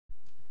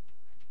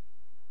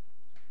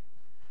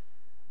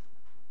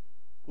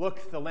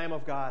Look, the Lamb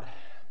of God,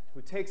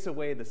 who takes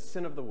away the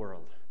sin of the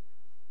world.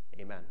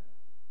 Amen.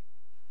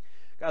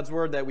 God's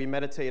word that we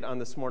meditate on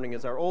this morning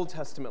is our Old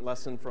Testament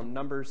lesson from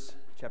Numbers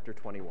chapter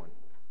 21.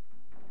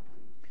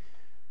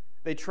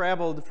 They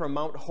traveled from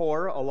Mount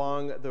Hor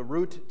along the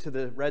route to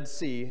the Red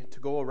Sea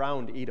to go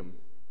around Edom.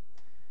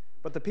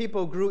 But the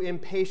people grew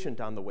impatient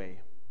on the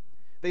way.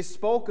 They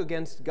spoke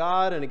against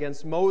God and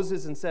against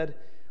Moses and said,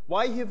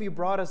 "Why have you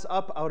brought us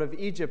up out of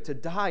Egypt to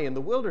die in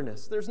the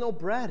wilderness? There's no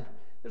bread,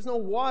 there's no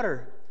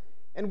water,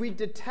 and we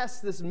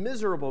detest this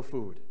miserable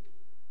food."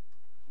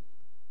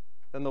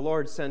 Then the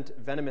Lord sent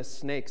venomous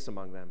snakes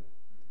among them.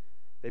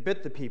 They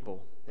bit the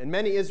people, and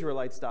many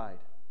Israelites died.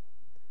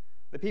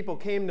 The people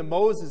came to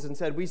Moses and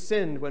said, "We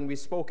sinned when we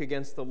spoke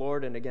against the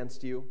Lord and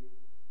against you.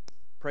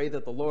 Pray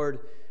that the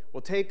Lord will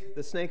take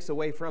the snakes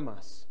away from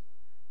us."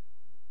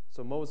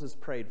 So Moses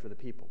prayed for the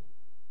people.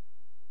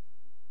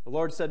 The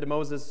Lord said to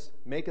Moses,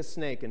 "Make a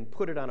snake and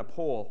put it on a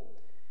pole.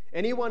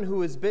 Anyone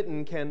who is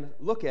bitten can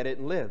look at it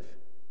and live."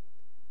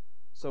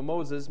 So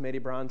Moses made a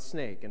bronze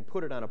snake and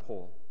put it on a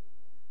pole.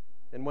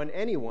 And when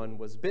anyone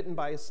was bitten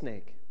by a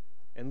snake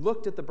and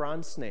looked at the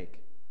bronze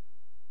snake,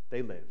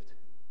 they lived.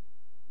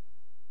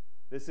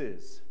 This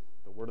is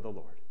the word of the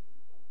Lord.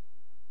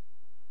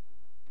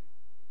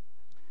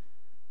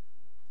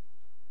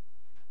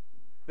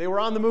 They were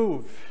on the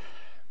move,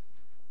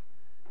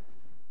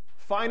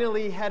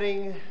 finally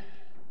heading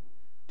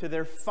to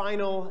their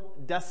final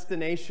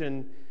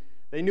destination.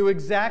 They knew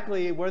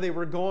exactly where they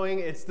were going.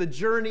 It's the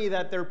journey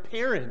that their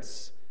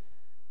parents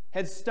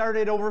had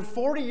started over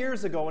 40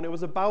 years ago, and it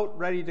was about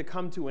ready to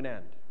come to an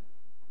end.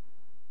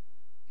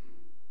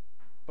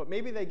 But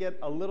maybe they get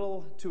a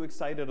little too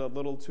excited a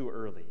little too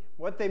early.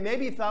 What they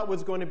maybe thought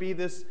was going to be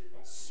this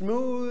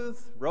smooth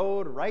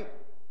road right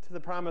to the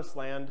promised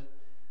land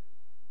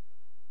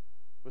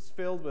was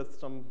filled with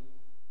some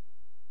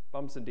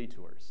bumps and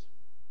detours.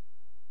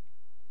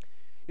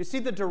 You see,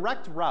 the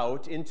direct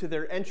route into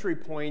their entry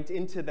point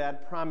into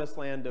that promised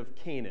land of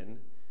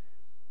Canaan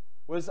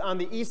was on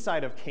the east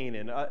side of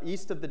Canaan,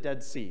 east of the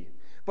Dead Sea.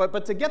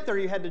 But to get there,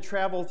 you had to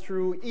travel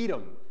through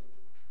Edom.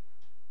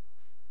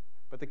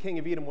 But the king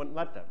of Edom wouldn't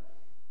let them.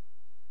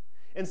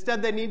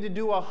 Instead, they needed to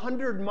do a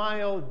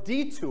 100-mile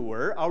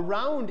detour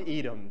around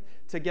Edom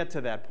to get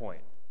to that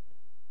point.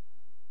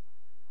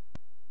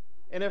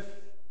 And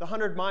if the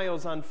 100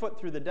 miles on foot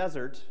through the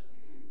desert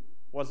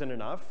wasn't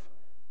enough,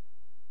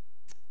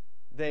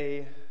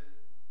 they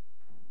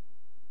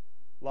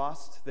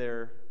lost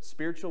their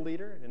spiritual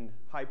leader and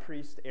high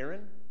priest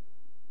Aaron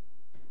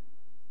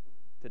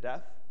to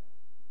death.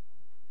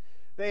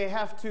 They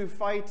have to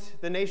fight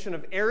the nation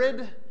of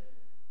Arad,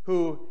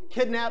 who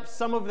kidnapped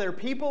some of their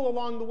people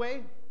along the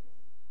way.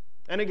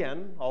 And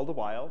again, all the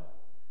while,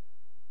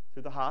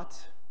 through the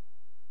hot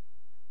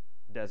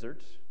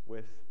desert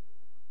with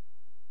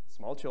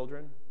small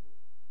children,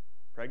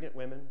 pregnant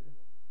women,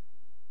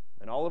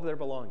 and all of their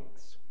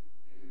belongings.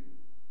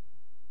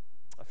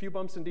 A few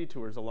bumps and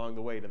detours along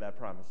the way to that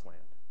promised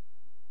land.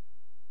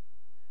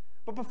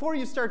 But before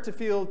you start to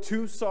feel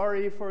too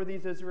sorry for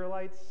these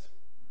Israelites,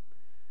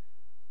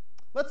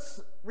 let's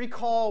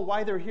recall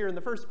why they're here in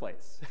the first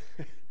place.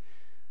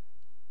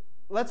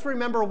 Let's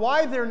remember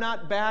why they're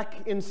not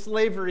back in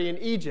slavery in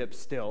Egypt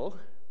still.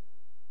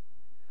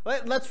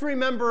 Let's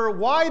remember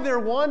why they're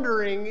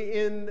wandering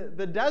in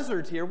the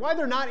desert here, why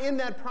they're not in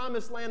that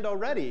promised land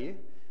already,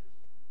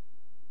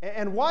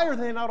 and why are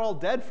they not all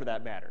dead for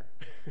that matter?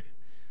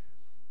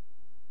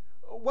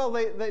 Well,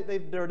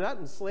 they're not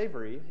in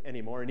slavery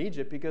anymore in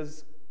Egypt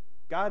because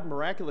God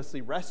miraculously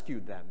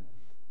rescued them.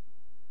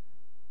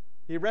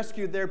 He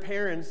rescued their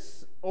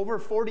parents over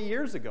 40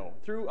 years ago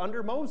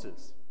under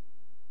Moses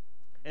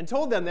and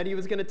told them that he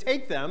was going to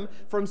take them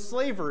from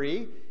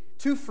slavery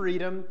to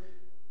freedom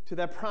to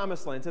that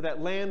promised land, to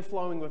that land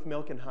flowing with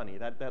milk and honey,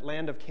 that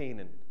land of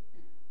Canaan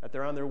that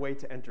they're on their way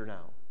to enter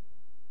now.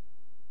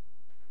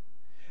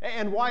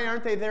 And why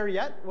aren't they there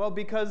yet? Well,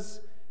 because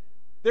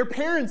their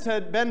parents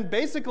had been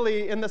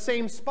basically in the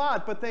same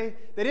spot, but they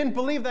didn't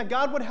believe that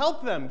God would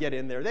help them get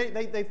in there.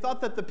 They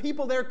thought that the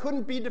people there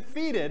couldn't be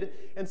defeated,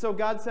 and so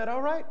God said,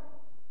 "All right,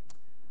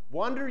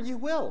 wander you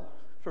will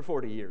for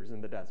 40 years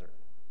in the desert."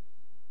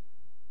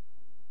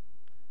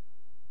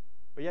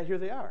 But yet here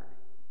they are.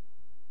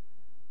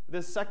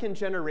 This second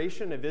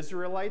generation of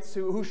Israelites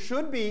who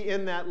should be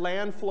in that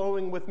land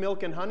flowing with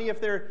milk and honey if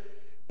their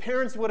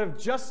parents would have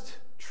just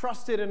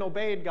trusted and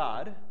obeyed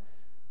God.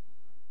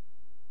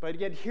 But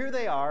yet here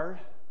they are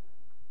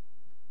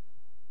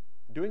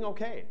doing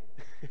okay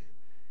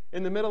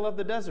in the middle of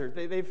the desert.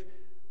 They've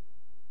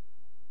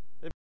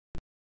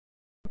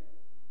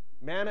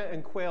manna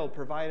and quail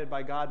provided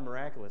by God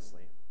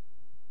miraculously.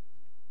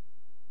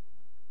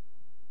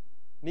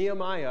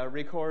 Nehemiah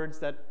records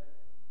that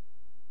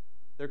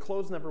their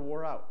clothes never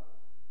wore out.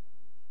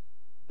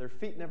 Their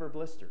feet never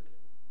blistered.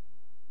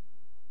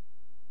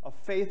 A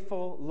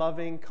faithful,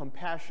 loving,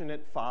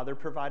 compassionate Father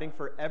providing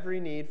for every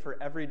need for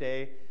every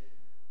day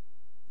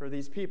for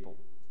these people.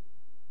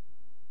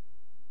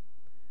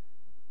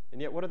 And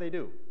yet, what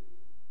do?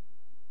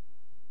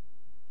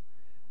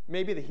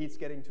 Maybe the heat's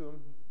getting to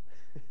them,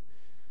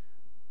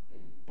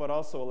 but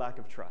also a lack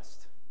of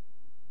trust.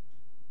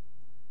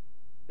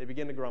 They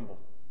begin to grumble.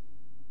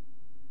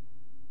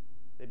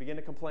 They begin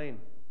to complain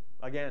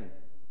again.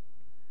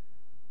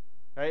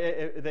 Right?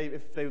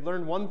 If they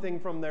learned one thing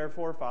from their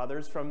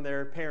forefathers, from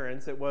their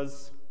parents, it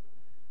was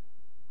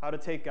how to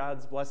take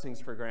God's blessings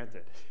for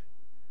granted.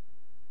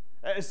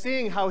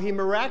 Seeing how he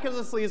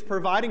miraculously is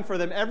providing for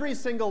them every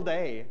single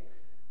day,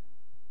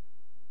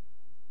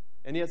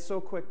 and yet so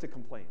quick to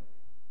complain.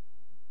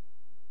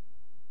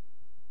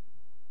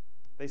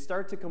 They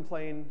start to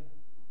complain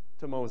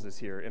to Moses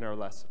here in our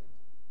lesson.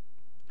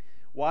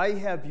 Why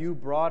have you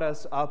brought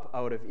us up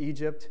out of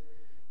Egypt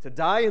to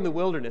die in the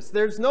wilderness?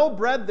 There's no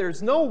bread,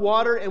 there's no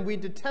water, and we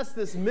detest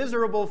this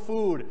miserable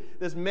food,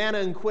 this manna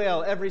and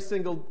quail, every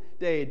single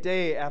day,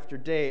 day after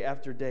day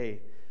after day.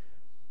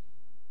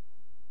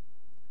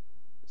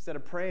 Instead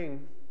of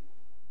praying,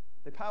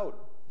 they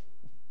pout.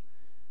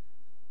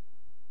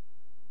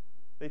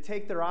 They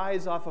take their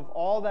eyes off of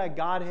all that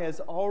God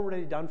has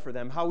already done for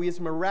them, how he is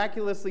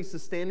miraculously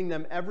sustaining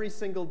them every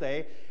single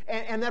day,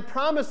 and that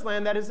promised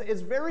land that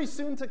is very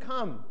soon to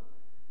come.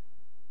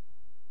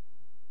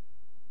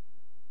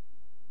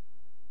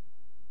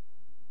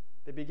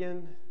 They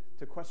begin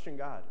to question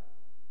God,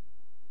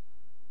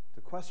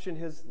 to question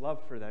his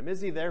love for them.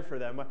 Is he there for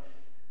them?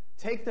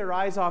 Take their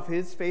eyes off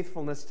his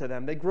faithfulness to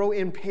them. They grow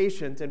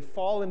impatient and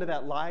fall into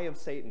that lie of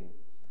Satan.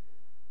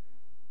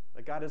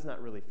 Like, God is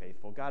not really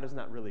faithful. God is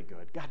not really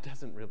good. God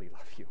doesn't really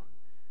love you.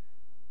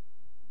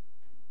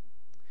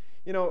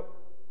 You know,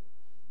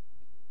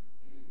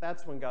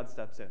 that's when God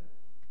steps in.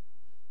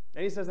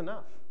 And he says,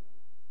 enough.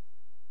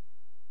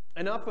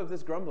 Enough of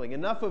this grumbling.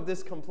 Enough of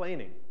this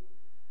complaining.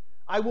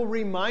 I will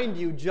remind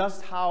you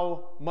just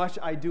how much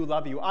I do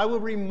love you. I will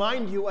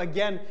remind you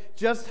again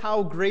just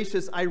how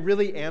gracious I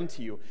really am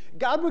to you.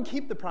 God would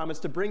keep the promise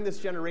to bring this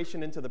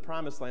generation into the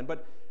promised land,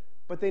 but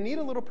they need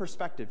a little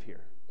perspective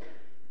here.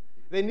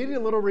 They need a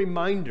little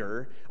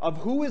reminder of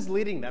who is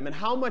leading them and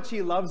how much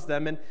he loves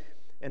them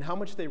and how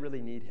much they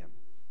really need him.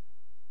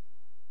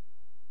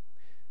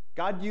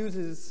 God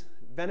uses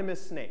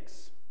venomous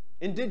snakes,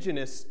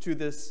 indigenous to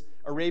this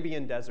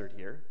Arabian desert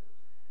here,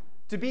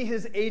 to be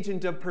his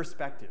agent of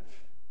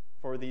perspective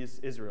for these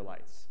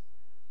Israelites.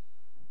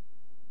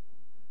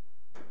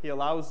 He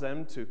allows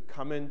them to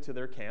come into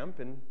their camp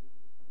and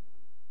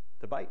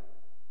to bite.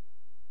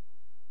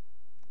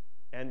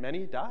 And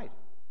many died.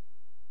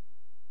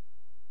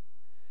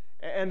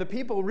 And the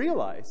people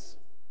realize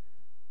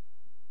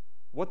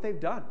what they've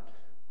done.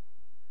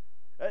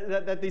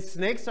 That these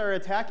snakes are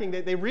attacking.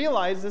 They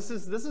realize this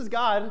is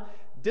God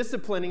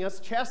disciplining us,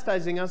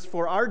 chastising us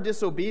for our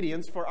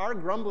disobedience, for our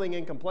grumbling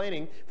and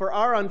complaining, for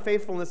our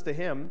unfaithfulness to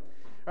him.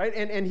 Right?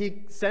 And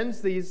he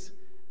sends these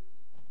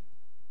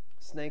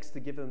snakes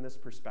to give them this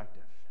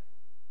perspective.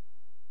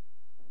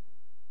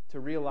 To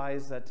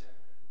realize that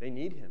they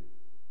need him.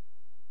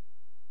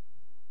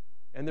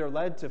 And they're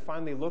led to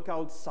finally look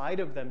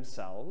outside of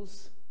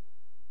themselves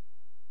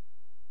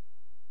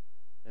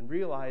and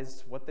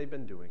realize what they've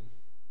been doing.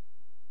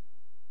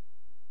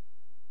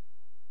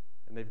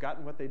 And they've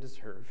gotten what they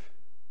deserve.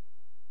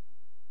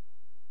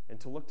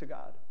 And to look to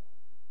God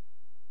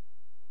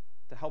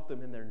to help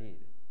them in their need.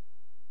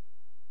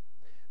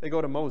 They go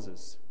to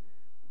Moses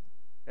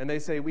and they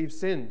say, we've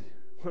sinned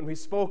when we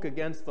spoke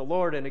against the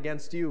Lord and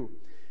against you.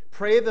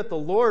 Pray that the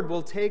Lord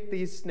will take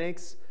these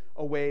snakes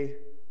away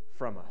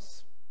from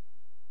us.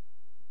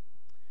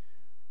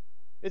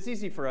 It's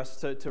easy for us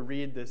to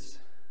read this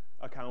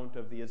account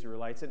of the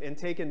Israelites and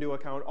take into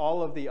account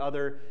all of the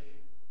other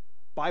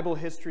Bible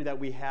history that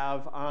we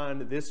have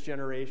on this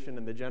generation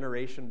and the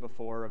generation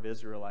before of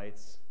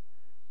Israelites,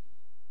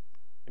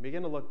 and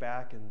begin to look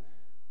back and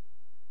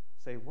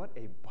say, what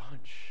a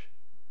bunch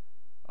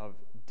of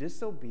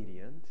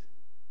disobedient,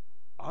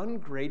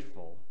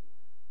 ungrateful,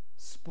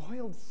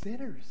 spoiled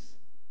sinners.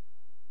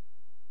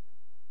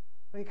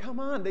 I mean, come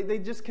on, they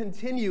just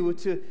continue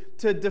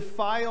to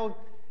defile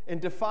and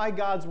defy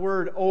God's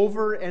word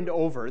over and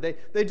over.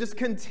 They just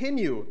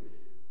continue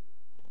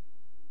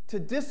to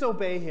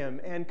disobey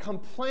him and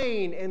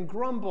complain and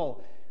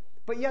grumble.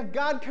 But yet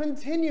God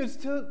continues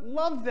to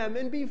love them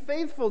and be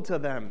faithful to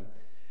them.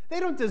 They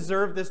don't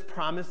deserve this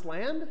promised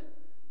land.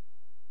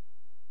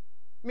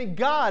 I mean,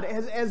 God,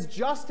 as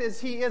just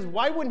as he is,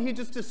 why wouldn't he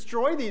just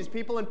destroy these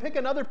people and pick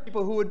another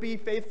people who would be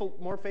faithful,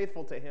 more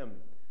faithful to him?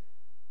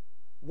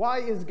 Why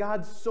is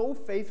God so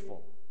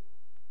faithful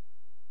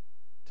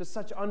to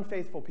such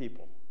unfaithful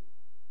people?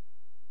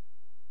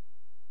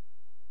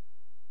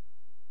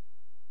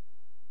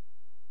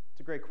 It's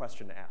a great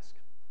question to ask.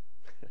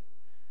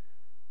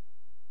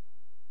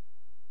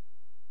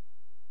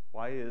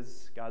 Why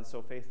is God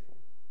so faithful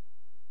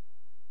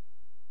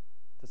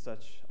to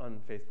such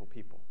unfaithful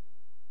people?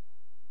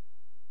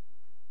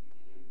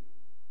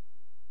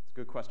 It's a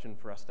good question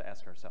for us to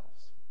ask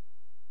ourselves.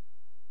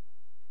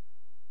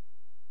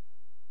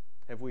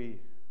 Have we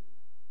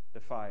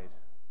defied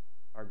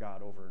our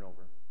God over and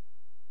over?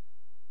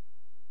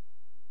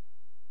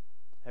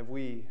 Have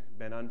we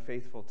been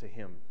unfaithful to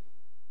him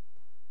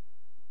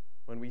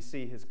when we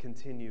see his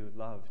continued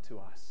love to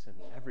us in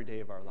every day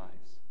of our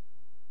lives?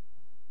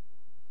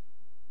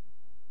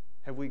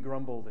 Have we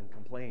grumbled and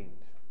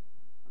complained,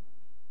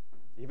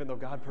 even though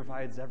God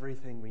provides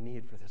everything we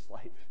need for this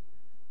life?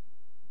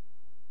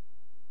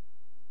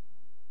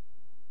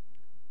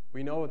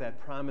 We know that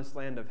promised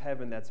land of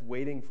heaven that's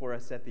waiting for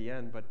us at the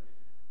end, but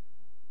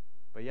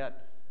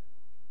yet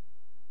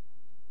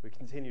we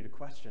continue to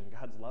question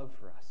God's love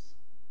for us.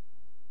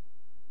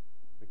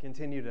 We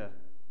continue to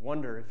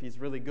wonder if he's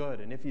really good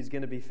and if he's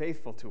going to be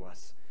faithful to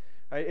us.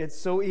 Right? It's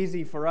so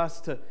easy for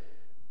us to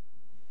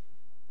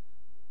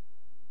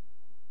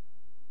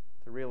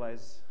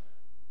realize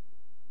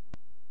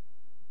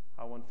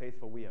how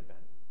unfaithful we have been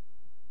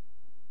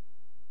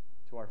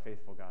to our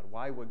faithful God.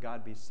 Why would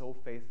God be so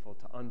faithful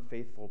to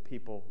unfaithful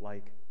people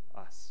like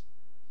us?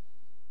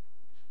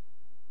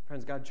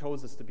 Friends, God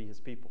chose us to be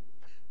his people.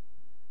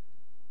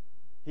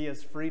 He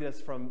has freed us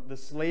from the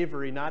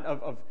slavery, not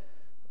of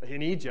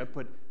in Egypt,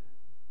 but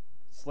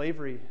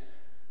slavery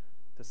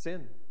to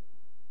sin,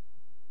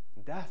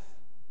 and death,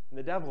 and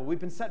the devil. We've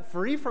been set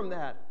free from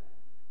that.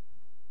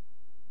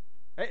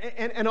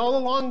 And all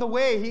along the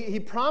way,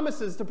 he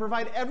promises to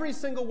provide every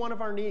single one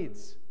of our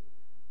needs.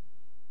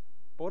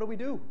 But what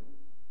do?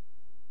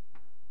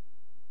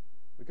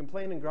 We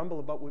complain and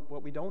grumble about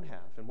what we don't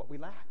have and what we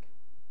lack.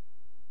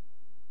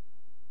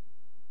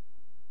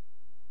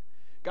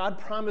 God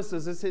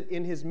promises us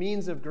in his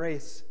means of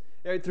grace,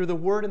 through the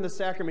word and the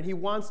sacrament. He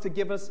wants to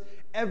give us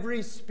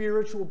every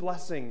spiritual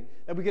blessing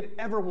that we could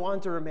ever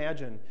want or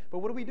imagine. But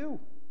what do?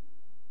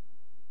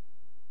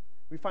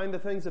 We find the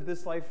things of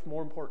this life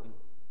more important,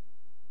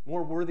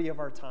 more worthy of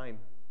our time.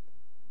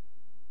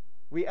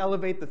 We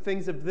elevate the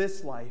things of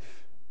this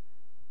life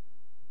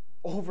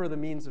over the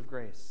means of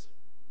grace.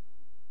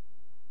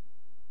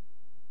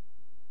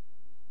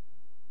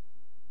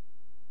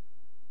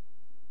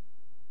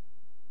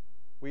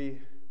 We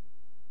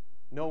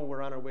know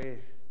we're on our way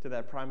to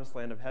that promised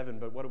land of heaven,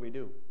 but what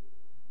do?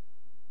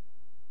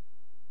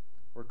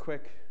 We're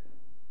quick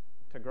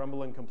to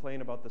grumble and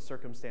complain about the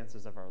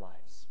circumstances of our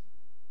lives.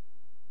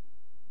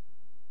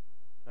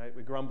 Right?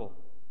 We grumble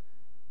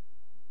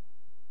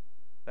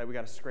that we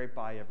got to scrape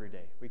by every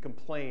day. We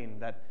complain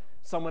that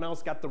someone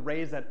else got the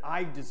raise that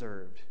I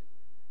deserved.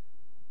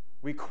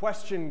 We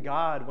question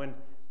God when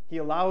he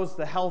allows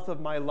the health of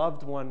my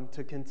loved one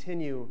to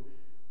continue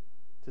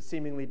to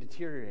seemingly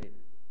deteriorate.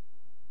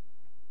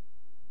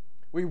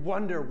 We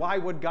wonder, why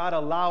would God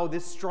allow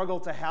this struggle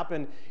to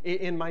happen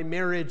in my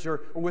marriage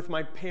or with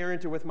my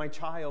parent or with my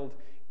child?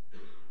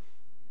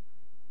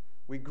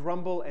 We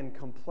grumble and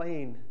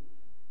complain.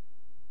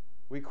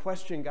 We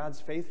question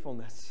God's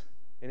faithfulness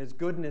and his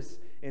goodness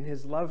and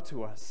his love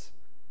to us.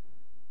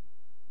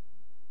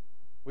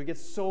 We get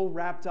so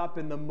wrapped up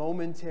in the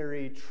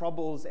momentary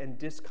troubles and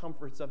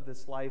discomforts of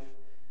this life.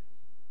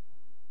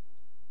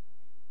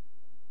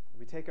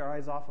 We take our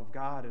eyes off of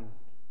God and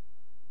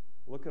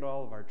look at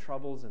all of our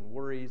troubles and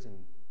worries and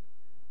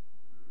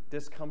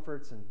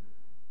discomforts and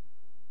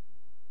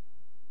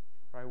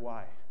right,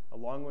 why?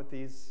 Along with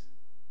these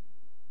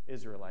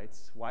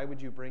Israelites, why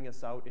would you bring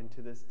us out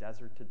into this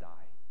desert to die?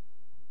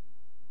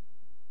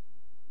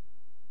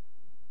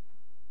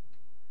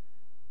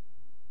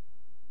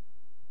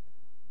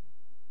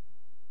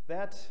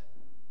 That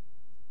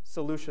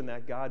solution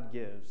that God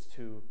gives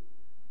to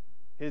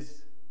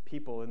his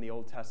people in the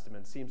Old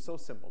Testament seems so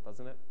simple,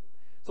 doesn't it?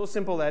 So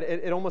simple that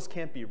it almost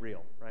can't be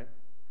real, right?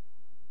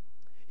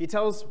 He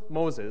tells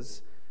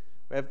Moses,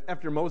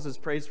 after Moses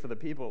prays for the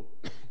people,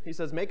 he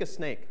says, make a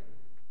snake,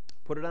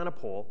 put it on a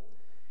pole.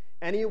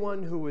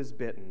 Anyone who is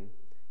bitten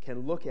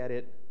can look at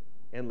it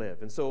and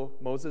live. And so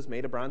Moses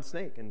made a bronze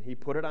snake, and he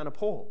put it on a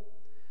pole.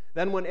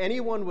 Then when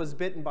anyone was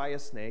bitten by a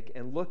snake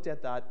and looked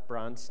at that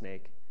bronze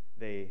snake,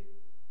 they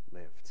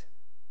lived.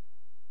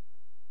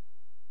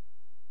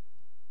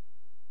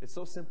 It's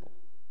so simple.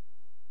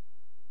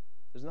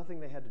 There's nothing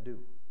they had to do.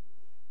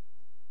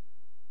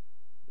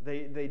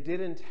 They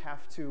didn't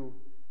have to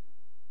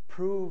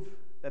prove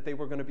that they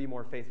were going to be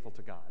more faithful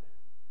to God.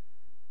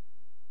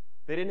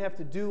 They didn't have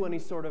to do any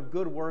sort of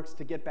good works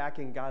to get back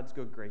in God's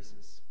good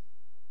graces.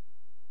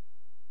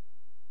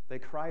 They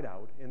cried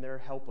out in their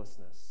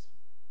helplessness.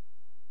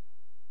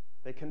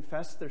 They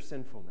confessed their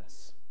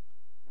sinfulness.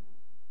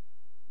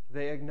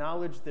 They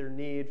acknowledged their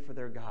need for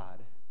their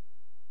God.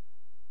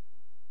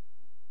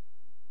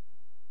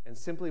 And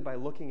simply by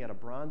looking at a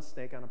bronze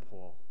snake on a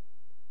pole,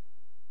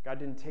 God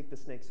didn't take the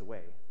snakes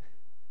away.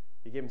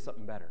 He gave them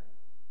something better.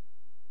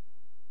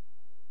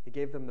 He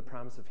gave them the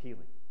promise of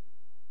healing.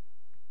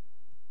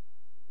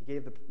 He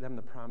gave them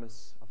the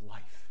promise of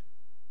life.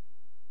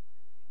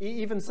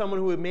 Even someone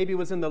who maybe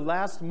was in the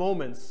last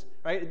moments,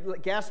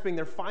 right, gasping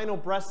their final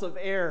breaths of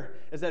air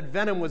as that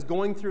venom was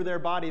going through their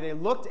body, they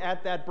looked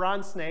at that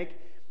bronze snake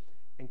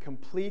in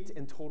complete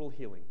and total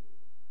healing.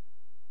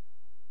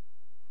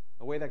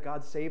 A way that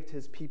God saved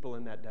his people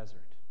in that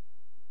desert.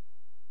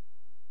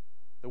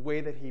 The way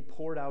that he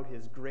poured out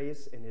his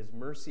grace and his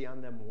mercy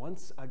on them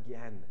once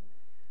again.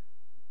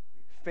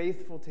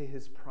 Faithful to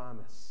his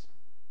promise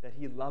that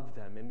he loved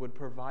them and would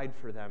provide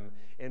for them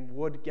and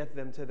would get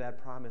them to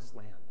that promised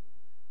land.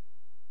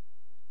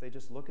 They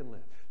just look and live.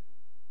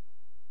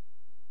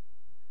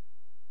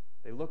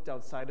 They looked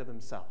outside of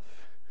themselves,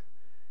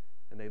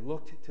 and they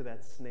looked to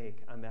that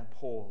snake on that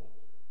pole,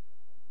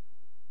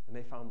 and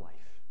they found life.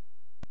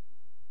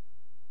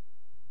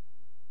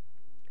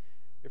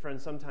 Your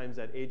friends, sometimes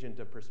that agent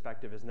of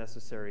perspective is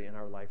necessary in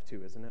our life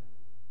too, isn't it?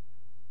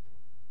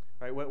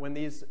 Right? When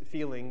these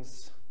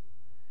feelings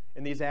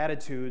and these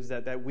attitudes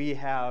that we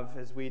have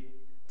as we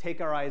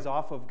take our eyes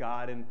off of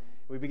God and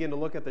we begin to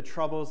look at the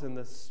troubles and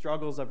the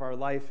struggles of our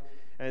life,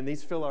 and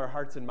these fill our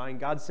hearts and mind,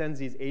 God sends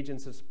these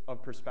agents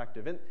of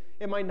perspective. And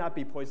it might not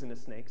be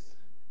poisonous snakes,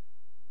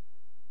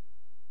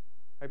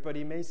 right? But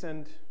he may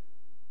send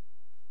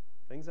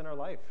things in our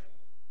life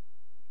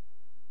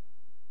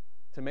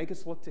to make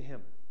us look to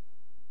him.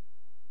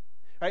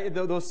 Right?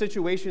 Those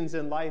situations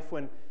in life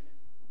when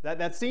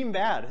that seem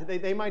bad,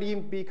 they might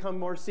even become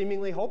more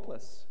seemingly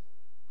hopeless.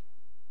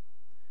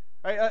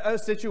 Right? A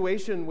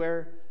situation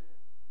where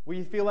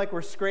we feel like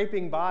we're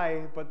scraping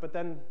by, but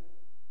then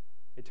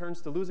it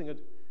turns to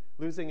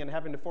losing and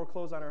having to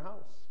foreclose on our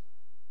house.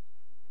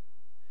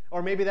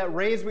 Or maybe that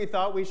raise we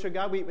thought we should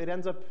get, it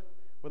ends up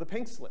with a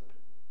pink slip.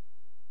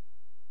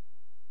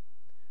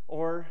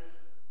 Or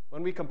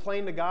when we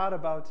complain to God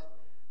about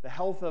the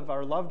health of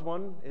our loved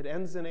one, it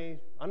ends in an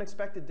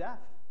unexpected death.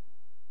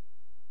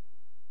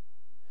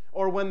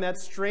 Or when that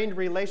strained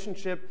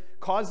relationship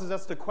causes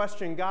us to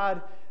question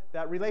God,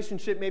 that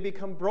relationship may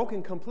become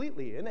broken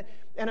completely.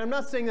 And I'm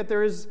not saying that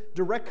there is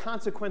direct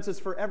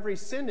consequences for every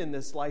sin in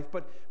this life,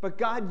 but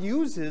God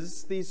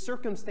uses these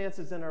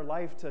circumstances in our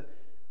life to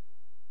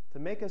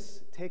make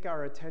us take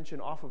our attention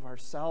off of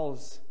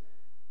ourselves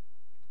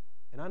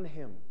and onto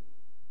him.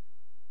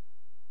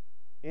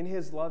 In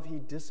his love, he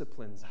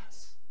disciplines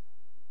us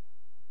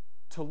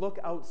to look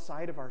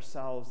outside of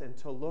ourselves and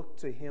to look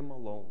to him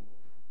alone.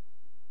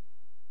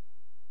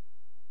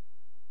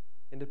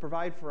 And to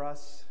provide for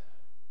us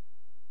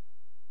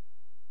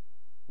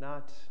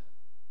not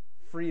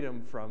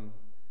freedom from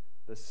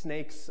the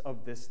snakes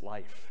of this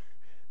life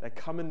that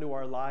come into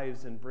our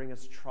lives and bring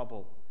us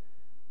trouble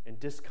and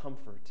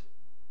discomfort,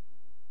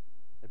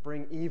 that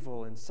bring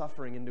evil and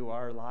suffering into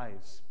our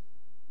lives,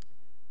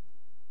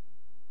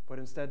 but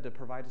instead to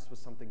provide us with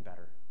something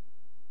better,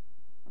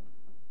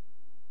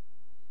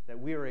 that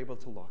we are able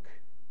to look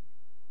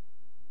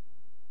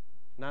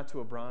not to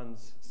a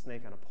bronze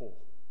snake on a pole,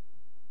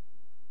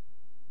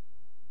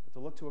 but to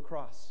look to a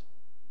cross.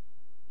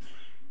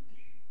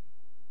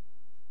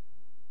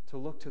 To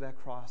look to that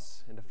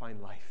cross and to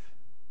find life.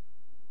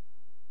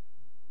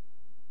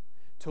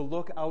 To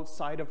look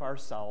outside of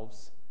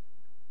ourselves,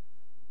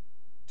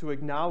 to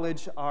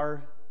acknowledge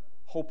our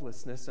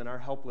hopelessness and our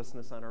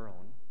helplessness on our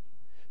own,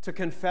 to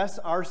confess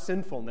our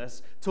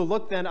sinfulness, to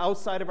look then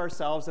outside of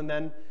ourselves, and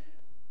then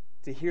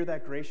to hear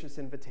that gracious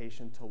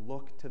invitation to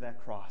look to that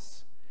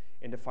cross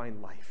and to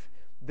find life.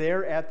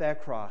 There at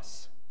that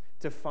cross,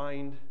 to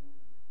find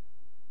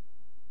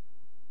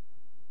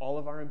all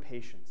of our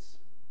impatience,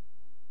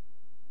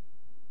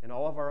 and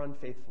all of our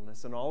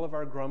unfaithfulness, and all of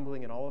our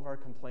grumbling, and all of our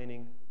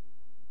complaining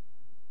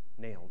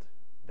nailed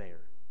there,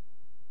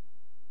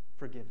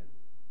 forgiven.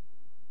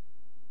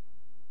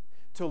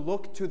 To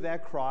look to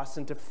that cross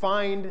and to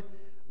find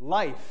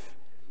life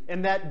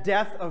in that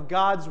death of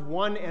God's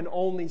one and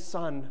only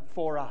Son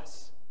for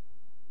us.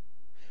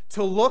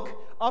 To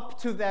look up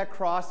to that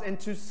cross and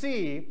to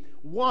see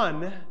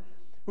one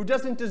who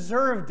doesn't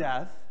deserve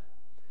death,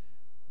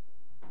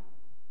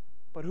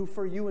 but who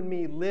for you and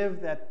me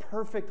lived that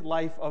perfect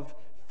life of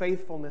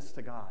faithfulness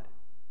to God,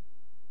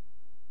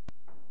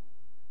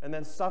 and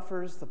then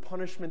suffers the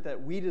punishment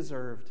that we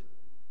deserved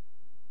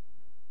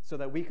so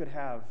that we could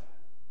have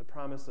the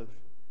promise of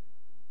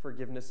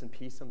forgiveness and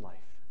peace and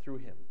life through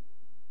him.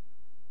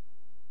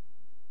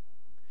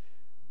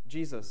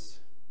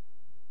 Jesus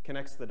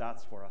connects the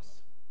dots for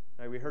us.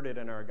 Right? We heard it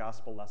in our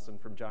gospel lesson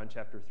from John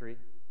chapter 3.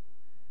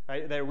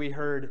 Right? There we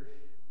heard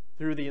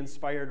through the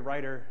inspired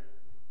writer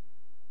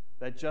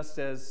that just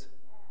as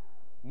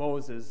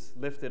Moses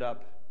lifted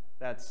up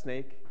that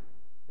snake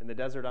in the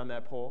desert on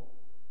that pole,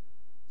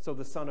 so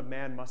the Son of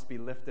Man must be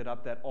lifted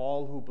up, that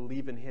all who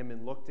believe in him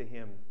and look to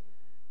him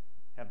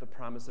have the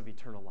promise of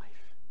eternal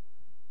life.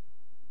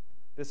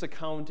 This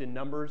account in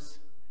Numbers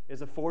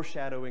is a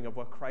foreshadowing of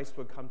what Christ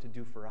would come to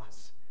do for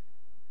us.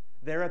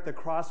 There at the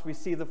cross, we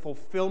see the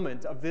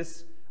fulfillment of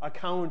this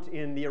account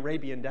in the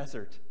Arabian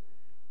desert.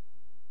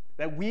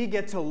 That we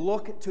get to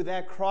look to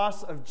that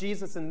cross of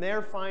Jesus and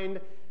there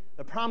find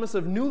the promise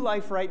of new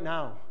life right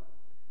now.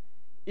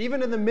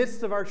 Even in the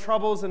midst of our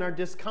troubles and our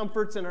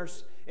discomforts and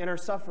our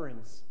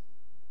sufferings,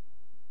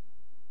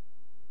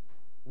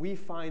 we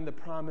find the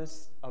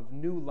promise of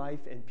new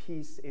life and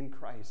peace in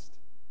Christ.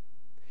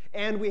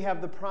 And we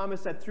have the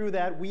promise that through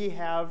that we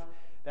have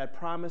that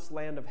promised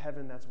land of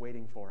heaven that's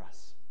waiting for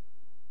us.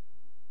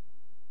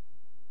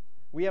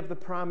 We have the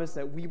promise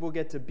that we will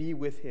get to be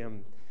with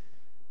him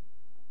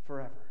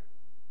forever.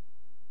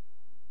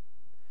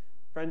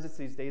 Friends, it's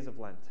these days of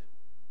Lent.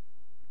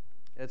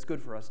 It's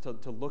good for us to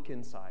look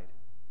inside.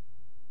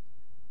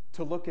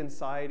 To look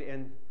inside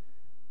and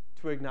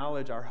to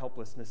acknowledge our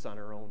helplessness on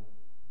our own.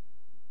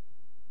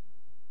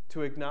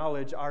 To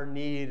acknowledge our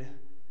need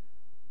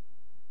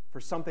for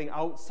something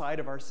outside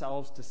of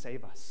ourselves to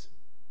save us.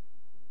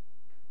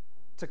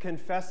 To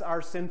confess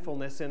our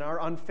sinfulness and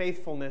our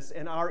unfaithfulness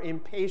and our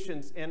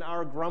impatience and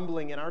our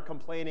grumbling and our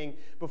complaining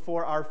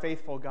before our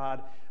faithful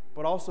God,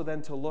 but also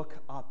then to look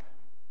up,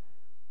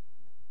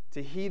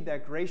 to heed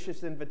that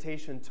gracious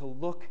invitation to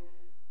look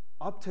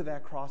up to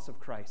that cross of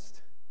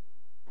Christ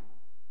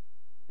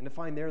and to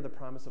find there the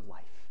promise of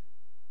life.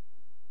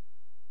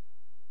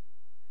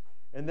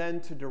 And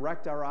then to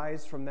direct our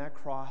eyes from that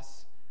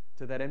cross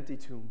to that empty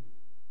tomb,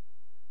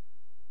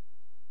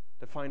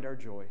 to find our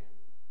joy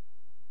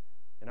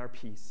and our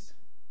peace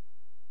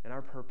and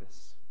our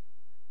purpose,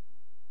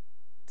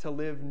 to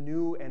live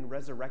new and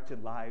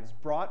resurrected lives,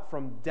 brought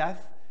from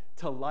death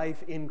to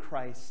life in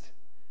Christ.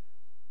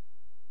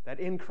 That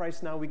in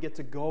Christ now we get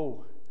to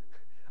go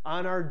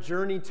on our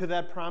journey to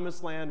that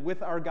promised land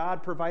with our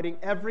God providing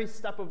every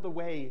step of the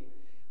way,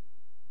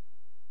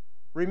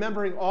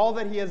 remembering all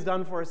that he has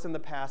done for us in the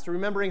past,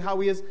 remembering how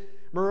he is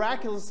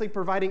miraculously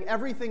providing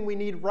everything we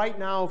need right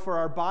now for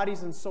our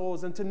bodies and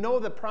souls, and to know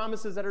the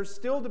promises that are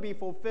still to be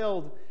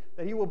fulfilled,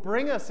 that he will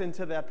bring us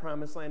into that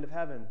promised land of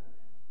heaven.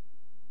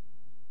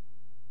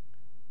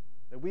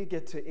 That we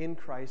get to, in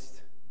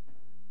Christ,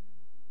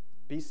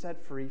 be set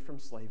free from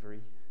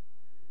slavery,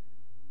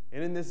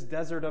 and in this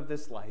desert of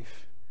this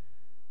life,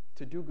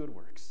 to do good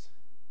works,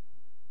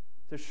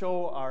 to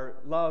show our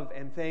love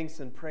and thanks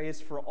and praise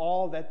for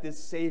all that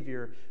this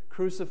Savior,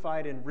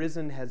 crucified and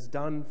risen, has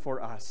done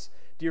for us.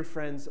 Dear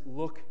friends,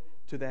 look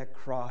to that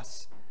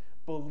cross.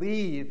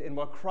 Believe in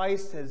what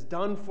Christ has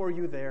done for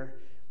you there,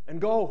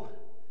 and go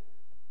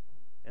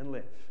and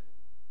live.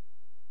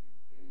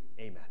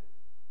 Amen.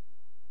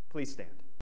 Please stand.